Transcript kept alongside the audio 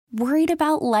Worried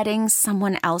about letting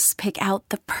someone else pick out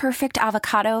the perfect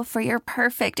avocado for your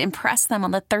perfect impress them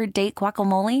on the third date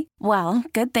guacamole? Well,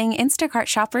 good thing Instacart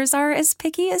shoppers are as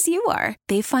picky as you are.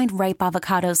 They find ripe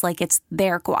avocados like it's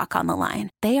their guac on the line.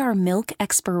 They are milk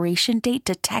expiration date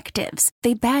detectives.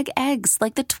 They bag eggs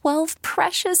like the 12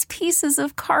 precious pieces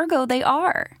of cargo they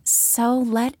are. So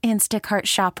let Instacart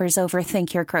shoppers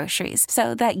overthink your groceries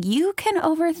so that you can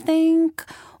overthink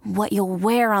what you'll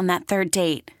wear on that third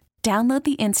date. Download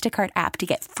the Instacart app to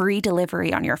get free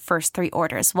delivery on your first 3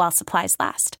 orders while supplies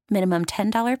last. Minimum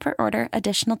 $10 per order.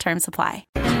 Additional terms apply.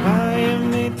 I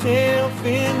am a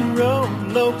tail-fin road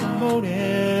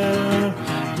locomotive.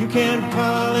 You can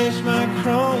polish my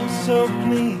chrome so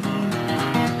clean.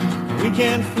 We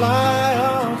can fly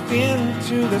off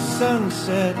into the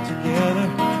sunset together.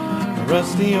 A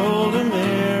rusty old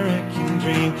American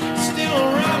dream.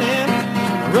 Still running.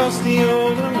 A rusty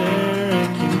old American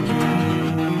dream.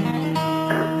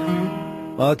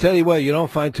 Well, I'll tell you what, you don't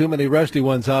find too many rusty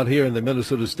ones out here in the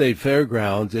Minnesota State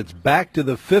Fairgrounds. It's back to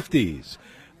the 50s.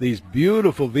 These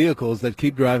beautiful vehicles that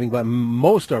keep driving by.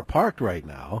 Most are parked right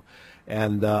now.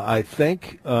 And I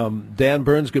think, Dan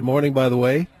Burns, good morning, by the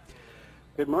way.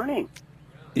 Good morning.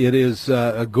 It is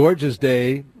a gorgeous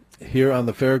day here on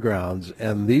the fairgrounds.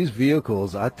 And these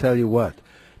vehicles, I tell you what,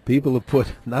 people have put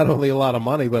not only a lot of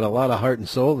money, but a lot of heart and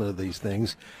soul into these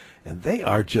things. And they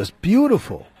are just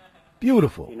beautiful.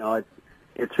 Beautiful. You know,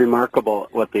 it's remarkable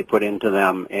what they put into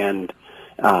them, and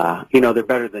they're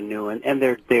better than new, and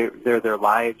they're their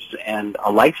lives and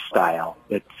a lifestyle.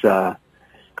 It's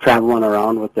traveling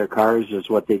around with their cars is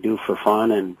what they do for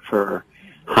fun and for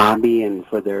hobby and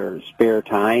for their spare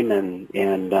time, and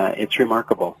it's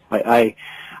remarkable. I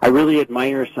really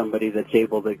admire somebody that's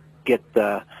able to get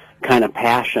the kind of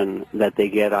passion that they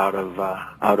get out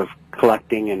of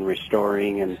collecting and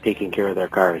restoring and taking care of their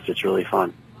cars. It's really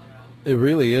fun. It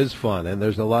really is fun, and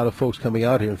there's a lot of folks coming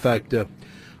out here. In fact,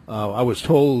 I was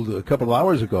told a couple of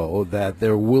hours ago that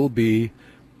there will be,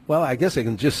 well, I guess I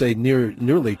can just say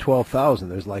nearly 12,000.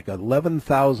 There's like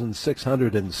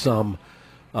 11,600 and some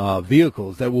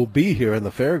vehicles that will be here in the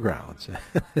fairgrounds.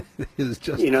 It's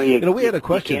just, we had a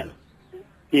question.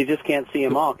 You just can't see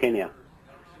them all, can you?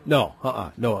 No,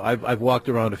 no. I've walked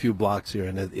around a few blocks here,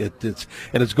 and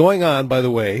it's going on, by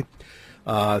the way,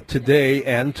 today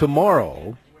and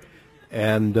tomorrow.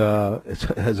 And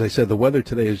as I said, the weather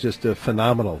today is just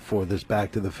phenomenal for this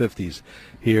back to the 50s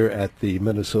here at the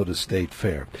Minnesota State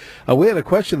Fair. We had a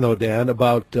question, though, Dan,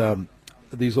 about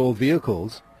these old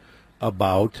vehicles,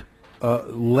 about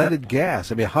leaded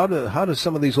gas. I mean, how do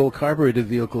some of these old carbureted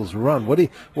vehicles run?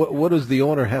 What does the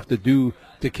owner have to do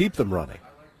to keep them running?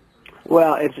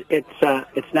 Well,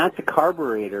 it's not the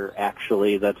carburetor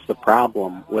actually that's the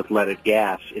problem with leaded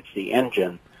gas. It's the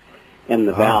engine and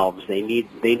the valves. They need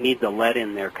the lead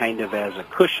in there kind of as a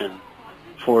cushion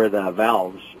for the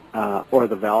valves, or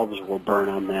the valves will burn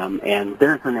on them. And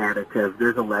there's an additive.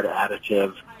 There's a lead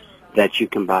additive that you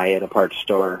can buy at a parts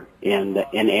store and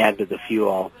add to the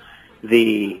fuel.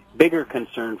 The bigger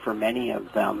concern for many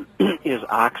of them is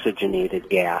oxygenated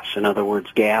gas. In other words,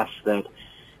 gas that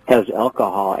has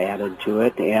alcohol added to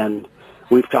it. And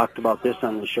we've talked about this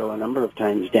on the show a number of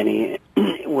times, Denny,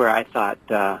 where I thought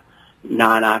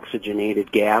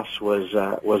non-oxygenated gas was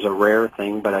a rare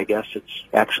thing, but I guess it's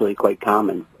actually quite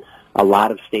common. A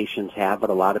lot of stations have it.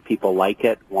 A lot of people like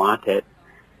it, want it.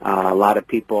 A lot of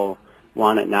people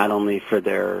want it not only for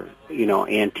their,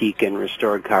 antique and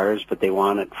restored cars, but they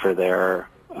want it for their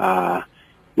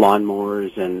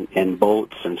lawnmowers and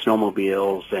boats and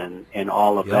snowmobiles and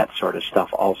all of that sort of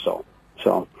stuff also.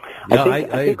 So I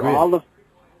think agree.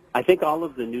 I think all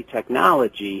of the new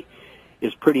technology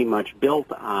is pretty much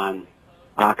built on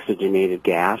oxygenated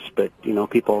gas, but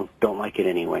people don't like it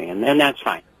anyway, and that's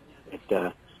fine.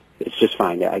 It's just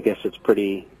fine. I guess it's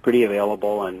pretty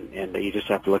available, and you just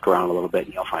have to look around a little bit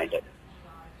and you'll find it.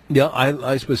 Yeah,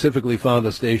 I specifically found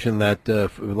a station that,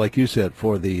 like you said,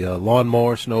 for the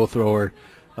lawnmower, snow thrower,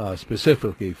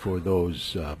 specifically for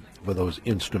those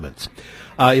instruments.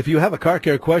 If you have a car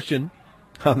care question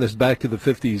on this Back to the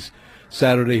 50s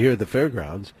Saturday here at the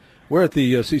fairgrounds, we're at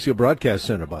the CCO Broadcast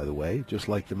Center, by the way, just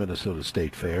like the Minnesota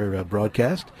State Fair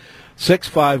broadcast.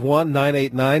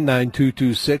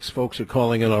 651-989-9226. Folks are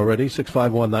calling in already,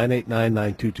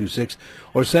 651-989-9226.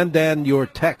 Or send Dan your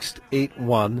text,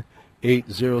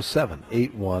 81807,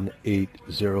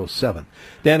 81807.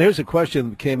 Dan, here's a question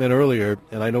that came in earlier,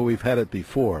 and I know we've had it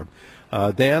before.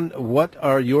 Dan, what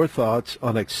are your thoughts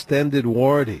on extended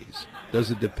warranties?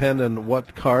 Does it depend on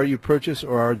what car you purchase,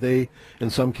 or are they, in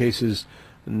some cases,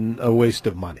 a waste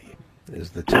of money,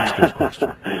 is the texter's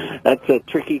question. That's a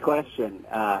tricky question.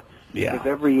 Yeah. If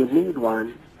ever you need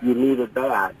one, you need it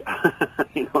bad.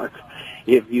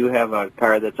 If you have a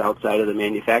car that's outside of the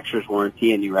manufacturer's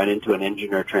warranty and you run into an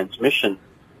engine or transmission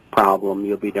problem,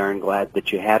 you'll be darn glad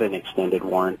that you had an extended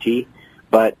warranty.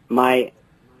 But my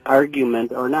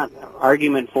argument, or not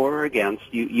argument for or against,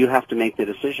 you have to make the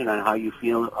decision on how you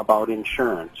feel about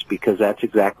insurance, because that's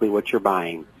exactly what you're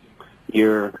buying.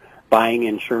 You're buying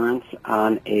insurance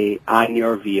on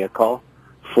your vehicle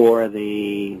for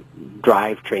the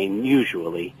drivetrain,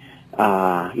 usually,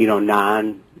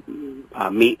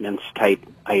 non-maintenance type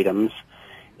items.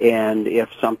 And if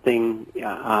something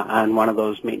on one of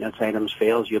those maintenance items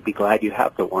fails, you'll be glad you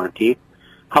have the warranty.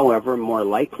 However, more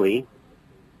likely,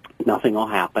 nothing will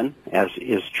happen, as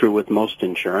is true with most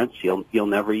insurance. You'll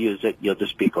never use it. You'll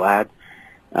just be glad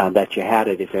that you had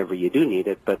it if ever you do need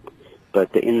it. But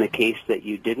in the case that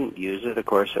you didn't use it, of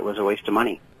course, it was a waste of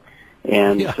money.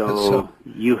 And so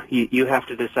you have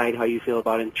to decide how you feel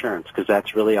about insurance, because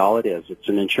that's really all it is. It's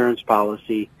an insurance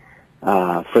policy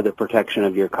for the protection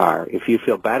of your car. If you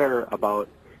feel better about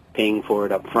paying for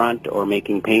it up front or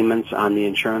making payments on the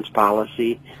insurance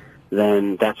policy,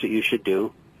 then that's what you should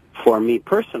do. For me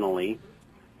personally,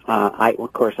 I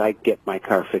get my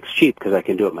car fixed cheap because I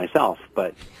can do it myself.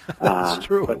 But that's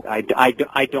true. But I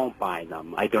don't buy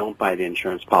them. I don't buy the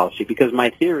insurance policy, because my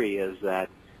theory is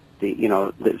that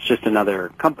it's just another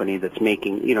company that's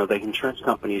making. The insurance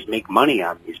companies make money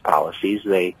on these policies.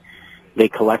 They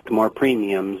collect more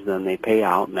premiums than they pay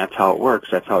out, and that's how it works.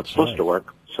 That's how it's supposed to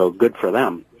work. So good for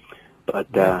them.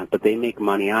 But they make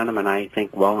money on them, and I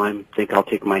think, I'll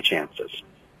take my chances.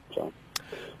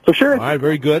 So sure. All right,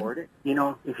 very good.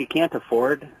 If you can't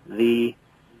afford the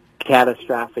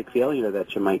catastrophic failure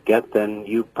that you might get, then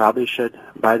you probably should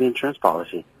buy the insurance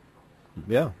policy.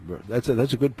 Yeah, that's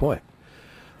a good point.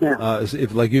 Yeah.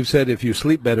 If, like you've said, if you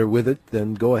sleep better with it,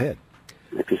 then go ahead.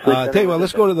 If you sleep better tell you what,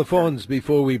 let's go to the phones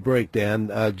before we break,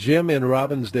 Dan. Jim in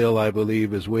Robbinsdale, I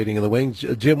believe, is waiting in the wings.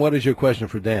 Jim, what is your question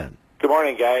for Dan? Good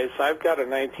morning, guys. I've got a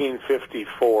 1950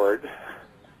 Ford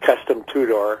custom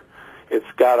two-door. It's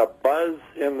got a buzz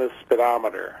in the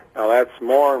speedometer. Now, that's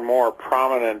more and more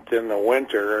prominent in the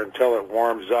winter until it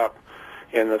warms up.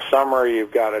 In the summer,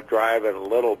 you've got to drive it a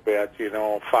little bit,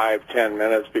 5-10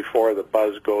 minutes before the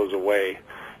buzz goes away.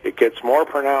 It gets more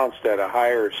pronounced at a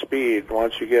higher speed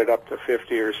once you get it up to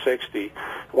 50 or 60.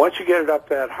 Once you get it up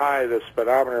that high, the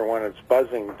speedometer, when it's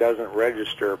buzzing, doesn't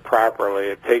register properly.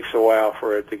 It takes a while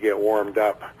for it to get warmed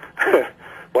up.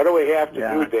 What do we have to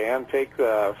do, Dan? Take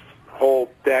the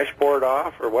whole dashboard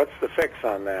off, or what's the fix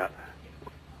on that?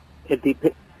 It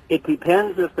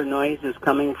depends if the noise is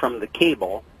coming from the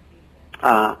cable.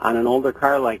 On an older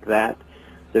car like that,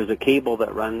 there's a cable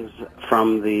that runs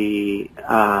from the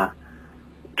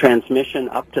transmission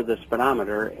up to the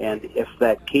speedometer, and if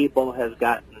that cable has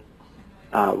gotten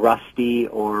rusty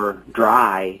or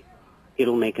dry,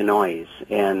 it'll make a noise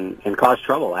and cause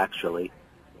trouble, actually.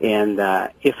 And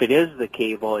if it is the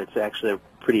cable, it's actually a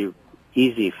pretty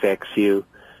easy fix. You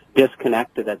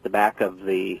disconnect it at the back of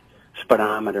the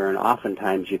speedometer, and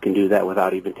oftentimes you can do that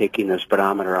without even taking the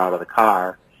speedometer out of the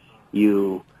car.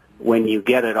 When you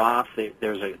get it off,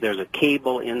 there's a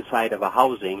cable inside of a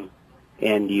housing,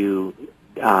 and you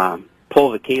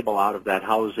pull the cable out of that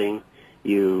housing.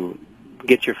 You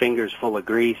get your fingers full of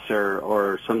grease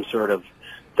or some sort of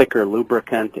thicker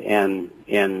lubricant and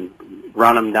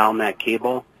run them down that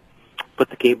cable. Put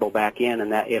the cable back in,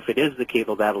 and that, if it is the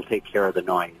cable, that'll take care of the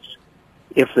noise.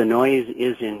 If the noise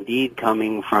is indeed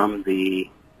coming from the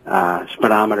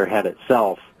speedometer head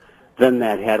itself, then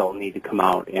that head will need to come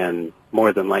out and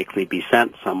more than likely be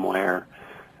sent somewhere.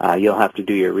 You'll have to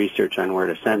do your research on where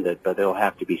to send it, but it'll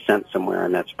have to be sent somewhere,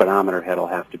 and that speedometer head will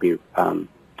have to be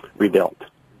rebuilt.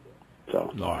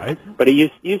 So, all right. But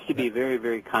it used to be very,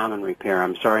 very common repair.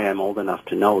 I'm sorry I'm old enough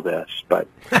to know this, but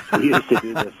we used to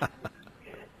do this.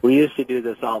 We used to do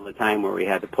this all the time, where we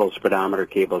had to pull speedometer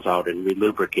cables out and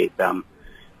re-lubricate them,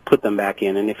 put them back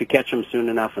in, and if you catch them soon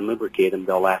enough and lubricate them,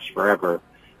 they'll last forever.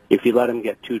 If you let them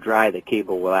get too dry, the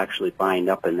cable will actually bind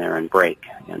up in there and break.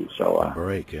 And so,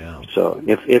 So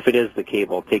if it is the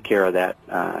cable, take care of that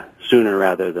sooner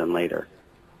rather than later.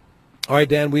 All right,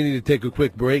 Dan, we need to take a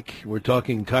quick break. We're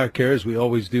talking car care, as we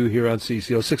always do here on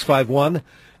CCO.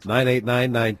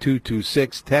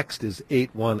 651-989-9226. Text is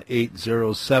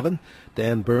 81807.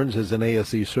 Dan Burns is an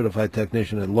ASE certified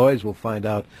technician at Lloyd's. We'll find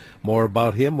out more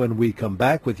about him when we come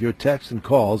back with your texts and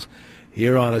calls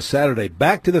here on a Saturday.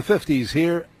 Back to the 50s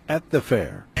here at the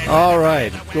fair. All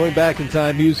right, going back in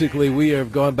time musically, we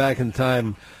have gone back in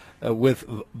time with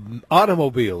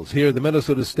automobiles here at the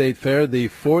Minnesota State Fair, the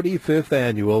 45th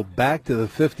annual Back to the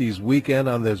 50s weekend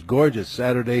on this gorgeous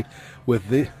Saturday with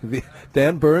the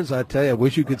Dan Burns. I tell you, I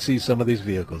wish you could see some of these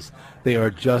vehicles. They are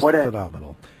just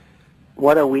phenomenal.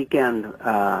 What a weekend!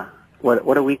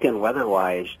 What a weekend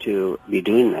weather-wise to be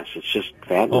doing this. It's just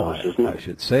fabulous, isn't it? I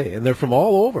should say, and they're from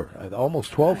all over.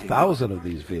 Almost 12,000 of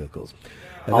these vehicles,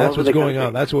 and all that's what's going country.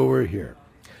 on. That's why we're here.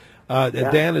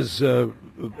 Dan is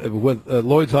with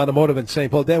Lloyd's Automotive in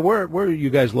St. Paul. Dan, where are you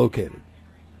guys located?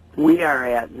 We are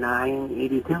at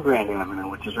 982 Grand Avenue,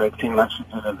 which is right between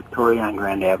Lexington and Victoria on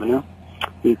Grand Avenue.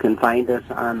 You can find us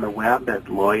on the web at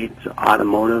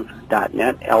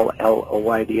lloydsautomotive.net,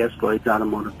 LLOYDS,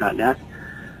 lloydsautomotive.net,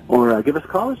 or give us a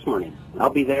call this morning. I'll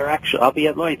be there. I'll be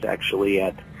at Lloyd's actually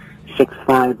at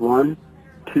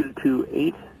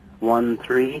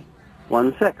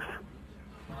 651-228-1316.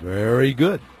 Very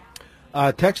good.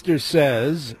 Texter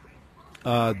says,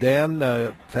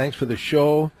 Dan, thanks for the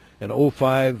show. An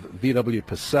 05 VW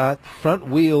Passat, front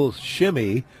wheels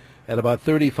shimmy at about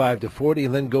 35 to 40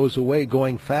 and then goes away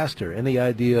going faster. Any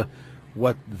idea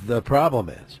what the problem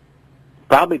is?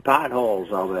 Probably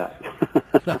potholes, I'll bet.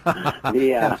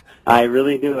 Yeah, I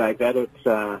really do. I bet it's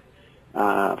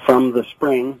from the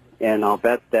spring, and I'll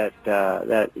bet that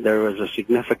that there was a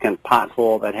significant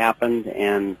pothole that happened,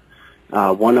 and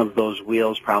one of those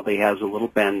wheels probably has a little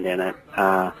bend in it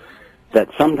that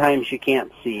sometimes you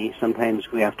can't see. Sometimes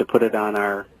we have to put it on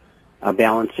our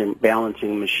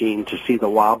balancing machine to see the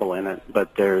wobble in it,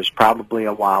 but there's probably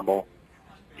a wobble.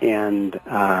 And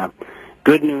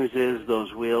good news is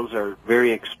those wheels are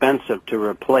very expensive to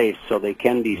replace, so they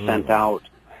can be sent out,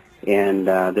 and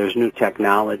there's new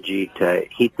technology to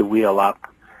heat the wheel up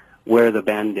where the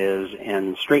bend is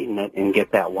and straighten it and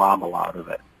get that wobble out of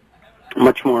it.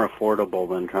 Much more affordable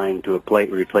than trying to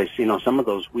replace. You know, some of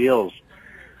those wheels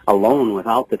alone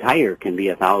without the tire can be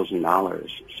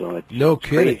 $1,000. So it's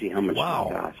crazy how much it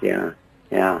costs. Yeah.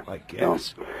 I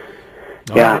guess.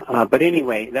 So, but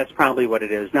anyway, that's probably what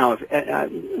it is. Now,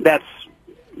 if, that's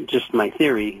just my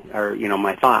theory or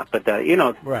my thought. But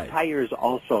tires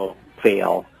also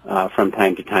fail from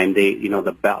time to time. They,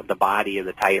 the body of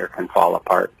the tire can fall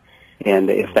apart, and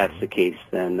if that's the case,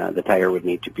 then the tire would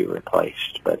need to be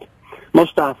replaced. But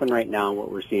most often right now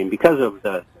what we're seeing, because of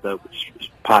the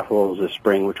potholes this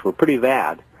spring, which were pretty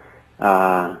bad,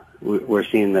 we're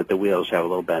seeing that the wheels have a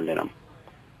little bend in them.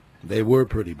 They were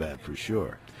pretty bad for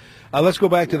sure. Let's go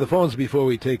back to the phones before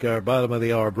we take our bottom of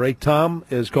the hour break. Tom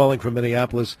is calling from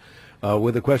Minneapolis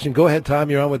with a question. Go ahead, Tom.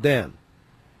 You're on with Dan.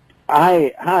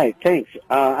 Hi, thanks.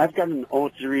 I've got an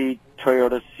 03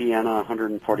 Toyota Sienna,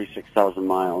 146,000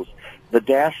 miles. The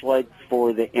dash light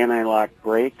for the anti-lock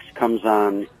brakes comes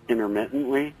on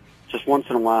intermittently. Just once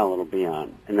in a while it'll be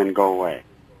on and then go away.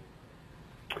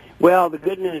 Well, the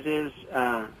good news is,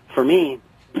 for me,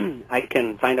 I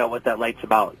can find out what that light's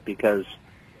about, because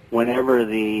whenever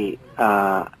any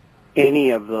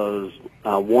of those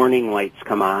warning lights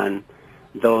come on,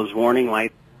 those warning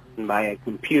lights are by a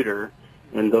computer,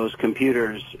 and those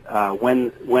computers,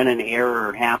 when an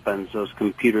error happens, those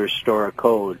computers store a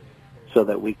code so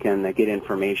that we can get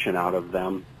information out of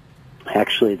them.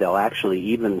 Actually, they'll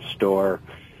even store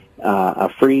a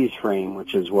freeze frame,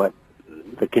 which is what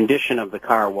the condition of the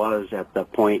car was at the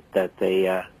point that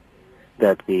the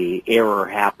error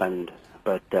happened.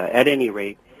 But at any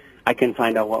rate, I can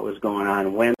find out what was going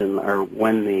on when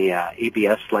the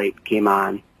ABS light came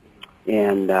on,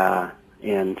 and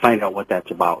find out what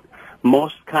that's about.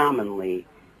 Most commonly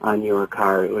on your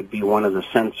car, it would be one of the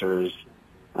sensors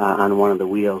on one of the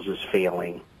wheels is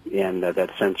failing, and that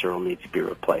sensor will need to be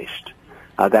replaced.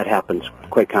 That happens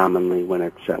quite commonly when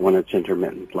it's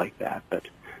intermittent like that. But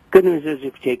good news is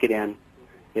if you take it in,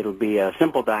 it'll be a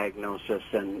simple diagnosis,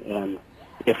 and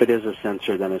if it is a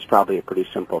sensor, then it's probably a pretty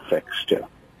simple fix too.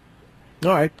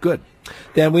 All right, good.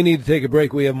 Dan, we need to take a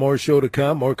break. We have more show to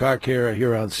come, more Car Care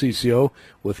here on CCO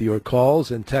with your calls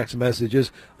and text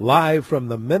messages live from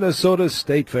the Minnesota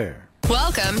State Fair.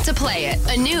 Welcome to Play It,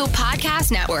 a new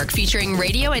podcast network featuring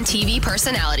radio and TV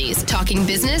personalities talking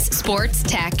business, sports,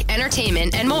 tech,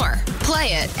 entertainment, and more.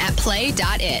 Play it at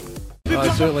play.it.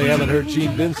 I certainly haven't heard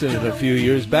Gene Vincent in a few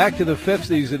years. Back to the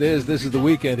 50s it is. This is the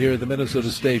weekend here at the Minnesota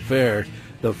State Fair,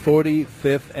 the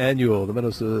 45th annual, the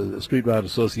Minnesota Street Rod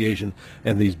Association,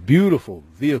 and these beautiful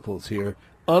vehicles here.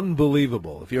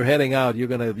 Unbelievable. If you're heading out,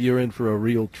 you're in for a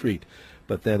real treat.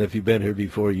 But then if you've been here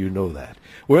before, you know that.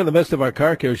 We're in the midst of our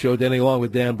Car Care show, Denny, along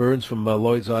with Dan Burns from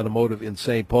Lloyd's Automotive in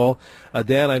St. Paul.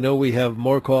 Dan, I know we have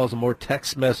more calls and more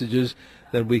text messages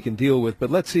than we can deal with, but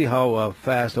let's see how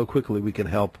quickly we can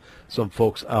help some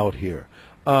folks out here.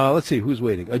 Let's see, who's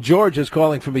waiting? George is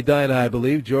calling from Edina, I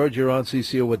believe. George, you're on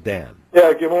CCO with Dan.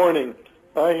 Yeah, good morning.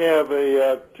 I have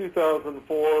a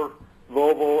 2004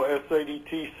 Volvo S80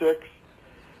 T6.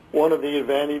 One of the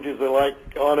advantages I like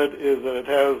on it is that it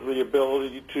has the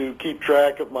ability to keep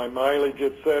track of my mileage,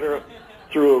 etc.,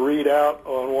 through a readout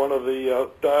on one of the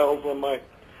dials on my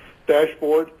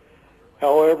dashboard.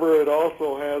 However, it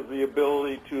also has the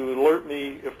ability to alert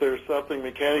me if there's something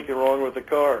mechanically wrong with the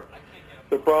car.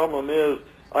 The problem is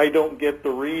I don't get the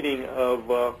reading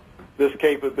of this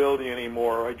capability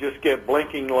anymore. I just get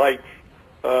blinking lights.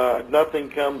 Nothing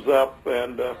comes up,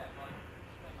 and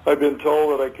I've been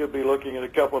told that I could be looking at a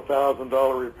couple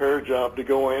 $1,000 repair job to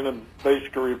go in and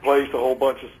basically replace a whole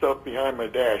bunch of stuff behind my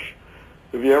dash.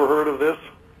 Have you ever heard of this?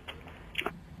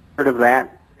 Heard of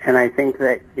that, and I think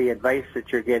that the advice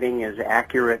that you're getting is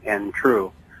accurate and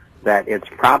true. That it's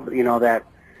probably,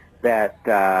 that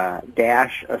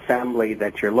dash assembly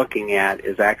that you're looking at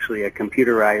is actually a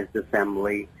computerized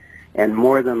assembly, and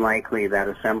more than likely that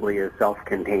assembly is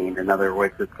self-contained. In other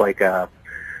words, it's like a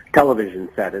television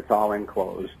set. It's all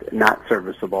enclosed, not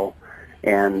serviceable,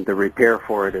 and the repair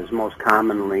for it is most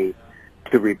commonly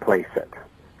to replace it.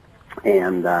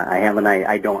 And I have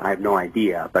no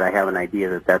idea, but I have an idea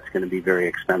that that's going to be very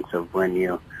expensive when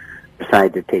you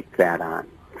decide to take that on.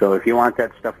 So if you want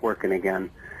that stuff working again,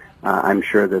 I'm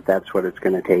sure that that's what it's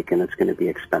going to take, and it's going to be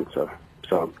expensive.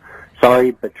 So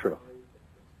sorry, but true.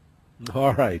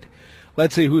 All right.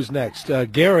 Let's see who's next.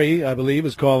 Gary, I believe,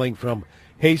 is calling from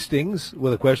Hastings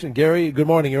with a question. Gary, good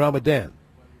morning. You're on with Dan.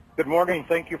 Good morning.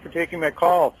 Thank you for taking my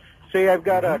call. Say I've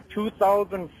got a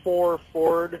 2004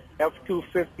 Ford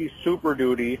F-250 Super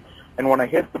Duty, and when I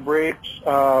hit the brakes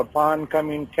upon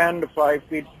coming 10 to 5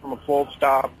 feet from a full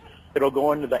stop, it'll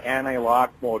go into the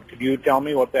anti-lock mode. Could you tell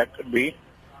me what that could be?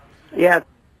 Yeah,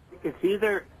 it's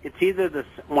either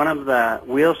one of the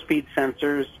wheel speed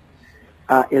sensors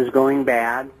is going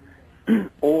bad,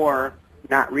 or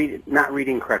not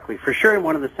reading correctly. For sure,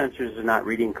 one of the sensors is not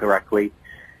reading correctly,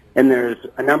 and there's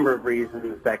a number of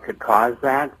reasons that could cause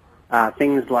that.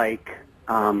 Things like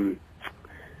if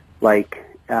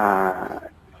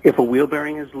a wheel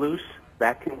bearing is loose,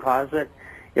 that can cause it.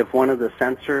 If one of the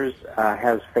sensors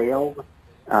has failed,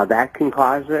 that can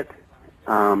cause it.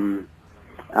 The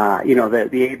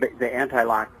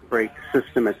anti-lock brake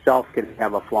system itself can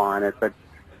have a flaw in it, but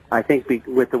I think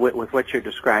with what you're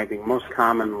describing, most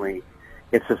commonly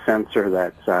it's a sensor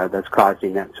that's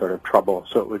causing that sort of trouble.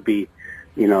 So it would be,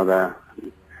 the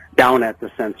down at the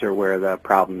sensor where the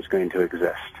problem is going to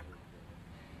exist.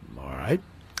 All right.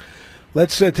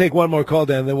 Let's take one more call,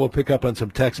 Dan, then we'll pick up on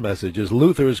some text messages.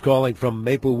 Luther is calling from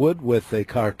Maplewood with a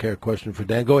car care question for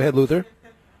Dan. Go ahead, Luther.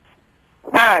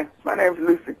 Hi, my name is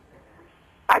Lucy.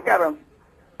 I got an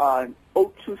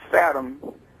 02 Saturn,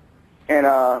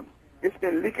 and it's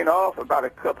been leaking off about a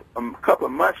couple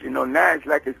of months. Now it's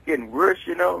like it's getting worse.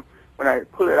 When I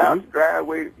pull it out the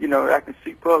driveway, I can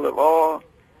see puddle of oil.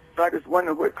 So I just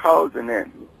wonder what causing that.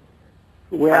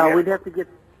 Well, we'd have to get.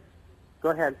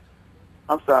 Go ahead.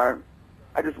 I'm sorry.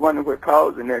 I just wonder what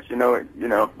causing that.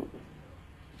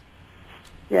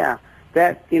 Yeah,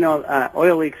 that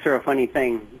oil leaks are a funny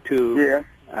thing to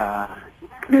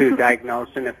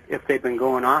diagnose, and if they've been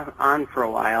going on for a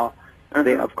while,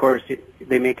 they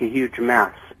make a huge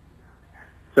mess.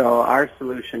 So our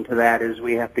solution to that is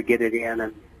we have to get it in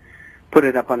and put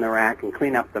it up on the rack and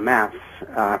clean up the mess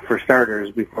for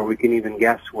starters before we can even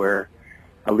guess where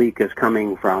a leak is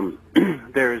coming from.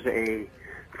 There's a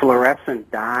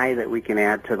fluorescent dye that we can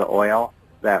add to the oil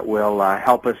that will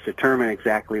help us determine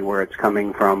exactly where it's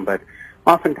coming from, but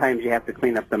oftentimes you have to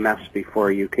clean up the mess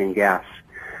before you can guess.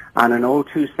 On an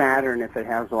 02 Saturn, if it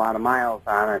has a lot of miles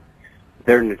on it,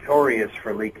 they're notorious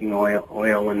for leaking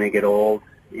oil when they get old,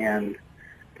 and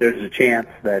there's a chance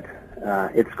that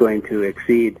it's going to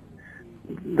exceed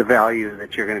the value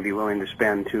that you're going to be willing to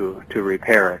spend to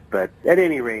repair it. But at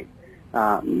any rate,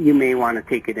 you may want to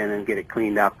take it in and get it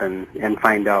cleaned up and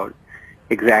find out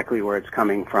exactly where it's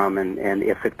coming from and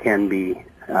if it can be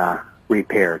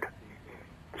repaired.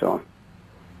 So,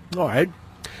 all right.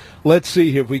 Let's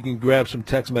see if we can grab some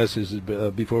text messages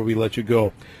before we let you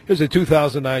go. Here's a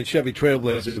 2009 Chevy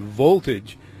Trailblazer.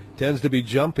 Voltage tends to be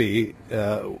jumpy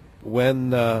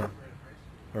when or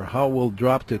how will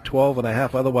drop to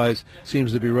 12.5. Otherwise,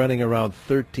 seems to be running around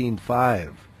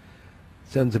 13.5.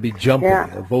 Tends to be jumpy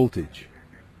voltage.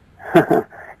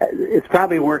 It's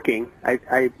probably working.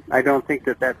 I don't think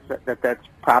that's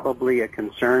probably a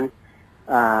concern.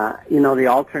 The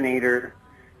alternator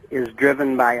is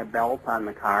driven by a belt on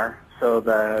the car, so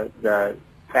the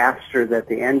faster that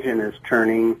the engine is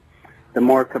turning, the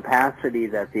more capacity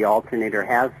that the alternator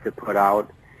has to put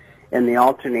out, and the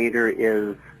alternator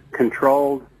is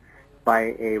controlled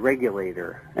by a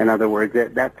regulator. In other words,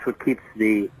 that's what keeps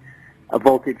the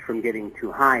voltage from getting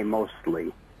too high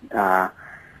mostly.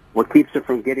 What keeps it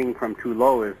from getting from too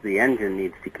low is the engine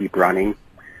needs to keep running.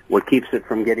 What keeps it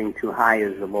from getting too high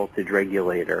is the voltage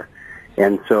regulator.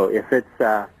 And so if it's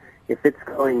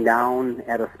going down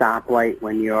at a stoplight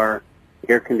when your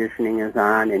air conditioning is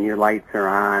on and your lights are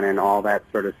on and all that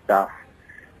sort of stuff,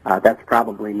 that's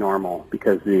probably normal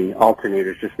because the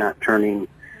alternator is just not turning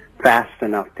fast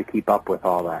enough to keep up with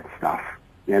all that stuff.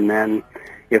 And then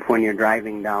if when you're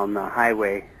driving down the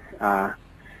highway,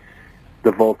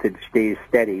 the voltage stays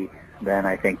steady, then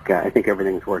I think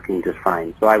everything's working just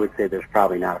fine. So I would say there's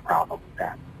probably not a problem with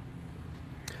that.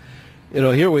 You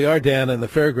know, here we are, Dan, in the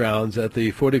fairgrounds at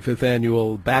the 45th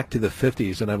annual Back to the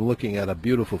 50s, and I'm looking at a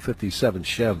beautiful 57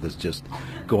 Chev that's just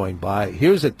going by.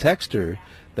 Here's a texter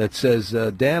that says,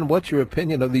 Dan, what's your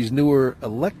opinion of these newer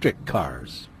electric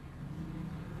cars?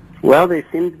 Well, they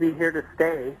seem to be here to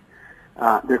stay.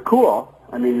 They're cool.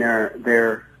 I mean,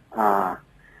 they're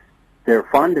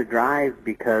fun to drive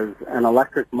because an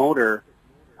electric motor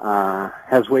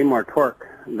has way more torque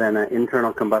than an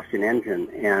internal combustion engine,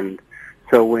 and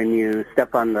so when you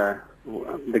step on the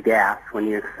gas, when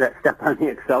you step on the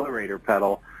accelerator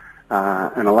pedal,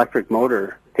 an electric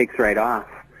motor takes right off.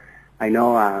 I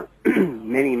know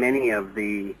many of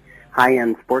the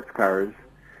high-end sports cars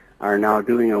are now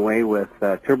doing away with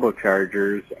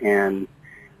turbochargers and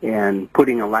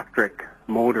putting electric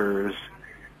motors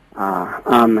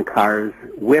on the cars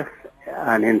with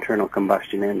an internal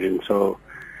combustion engine. So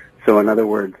in other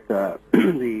words,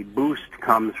 the boost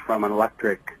comes from an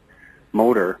electric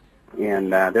motor,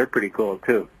 and they're pretty cool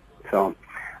too. So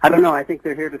I don't know. I think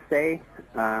they're here to stay.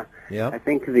 I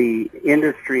think the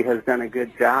industry has done a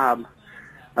good job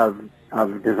of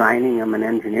designing them and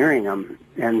engineering them,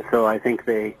 and so I think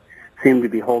they seem to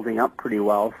be holding up pretty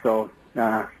well. So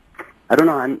I don't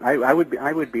know. I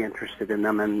would be interested in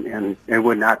them, and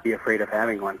would not be afraid of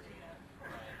having one.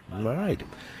 All right.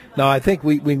 Now, I think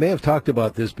we may have talked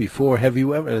about this before. Have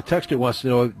you ever? The texter wants to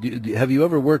know: have you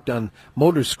ever worked on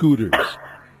motor scooters?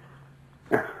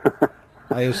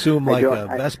 I assume like a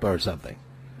Vespa or something.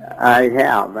 I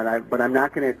have, but I'm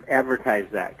not going to advertise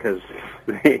that because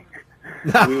we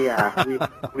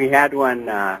had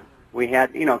one. We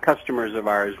had, customers of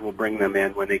ours will bring them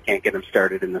in when they can't get them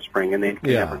started in the spring, and they can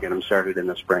never get them started in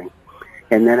the spring.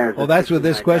 And then that's what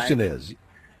this question is.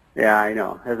 Yeah, I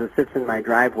know. As it sits in my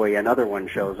driveway, another one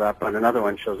shows up, and another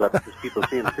one shows up because people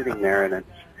see them sitting there, and it's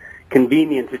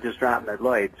convenient to just drop them at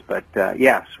Lloyd's. But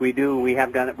yes, we do. We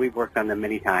have done it. We've worked on them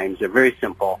many times. They're very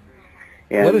simple.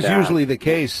 And, what is usually the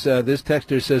case? This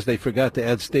texter says they forgot to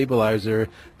add stabilizer.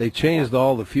 They changed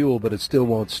all the fuel, but it still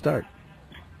won't start.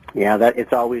 Yeah,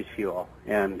 it's always fuel,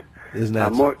 and isn't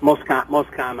that most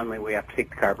commonly we have to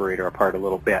take the carburetor apart a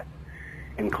little bit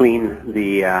and clean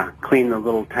the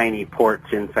little tiny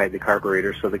ports inside the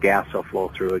carburetor so the gas will flow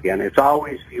through again. It's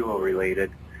always fuel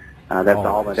related. That's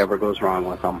all that ever goes wrong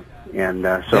with them. And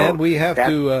so and we have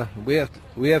to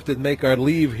make our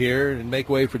leave here and make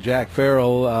way for Jack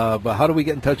Farrell. But how do we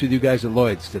get in touch with you guys at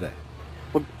Lloyd's today?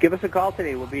 Well, give us a call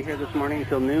today. We'll be here this morning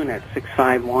until noon at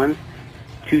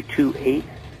 651-228-1316.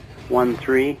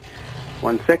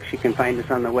 You can find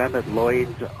us on the web at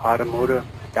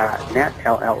lloydsautomotive.net,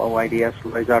 LLOIDS,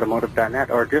 lloydsautomotive.net,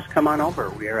 or just come on over.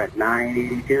 We are at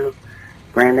 982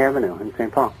 Grand Avenue in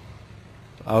St. Paul.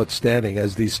 Outstanding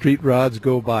as the street rods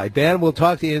go by. Dan, we'll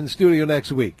talk to you in the studio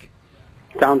next week.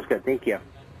 Sounds good. Thank you.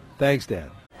 Thanks, Dan.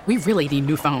 We really need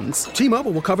new phones.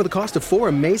 T-Mobile will cover the cost of 4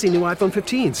 amazing new iPhone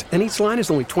 15s, and each line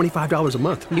is only $25 a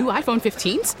month. New iPhone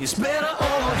 15s? It's better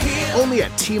over here. Only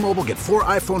at T-Mobile, get 4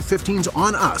 iPhone 15s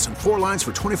on us and 4 lines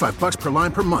for $25 per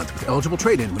line per month with eligible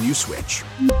trade-in when you switch.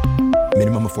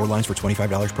 Minimum of 4 lines for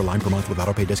 $25 per line per month with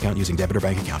autopay discount using debit or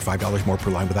bank account. $5 more per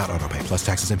line without autopay, plus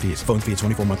taxes and fees. Phone fee at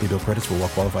 24 monthly bill credits for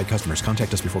well-qualified customers.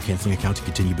 Contact us before canceling account to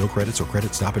continue bill credits or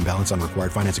credit stop and balance on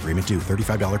required finance agreement due.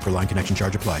 $35 per line connection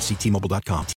charge applies. See T-Mobile.com.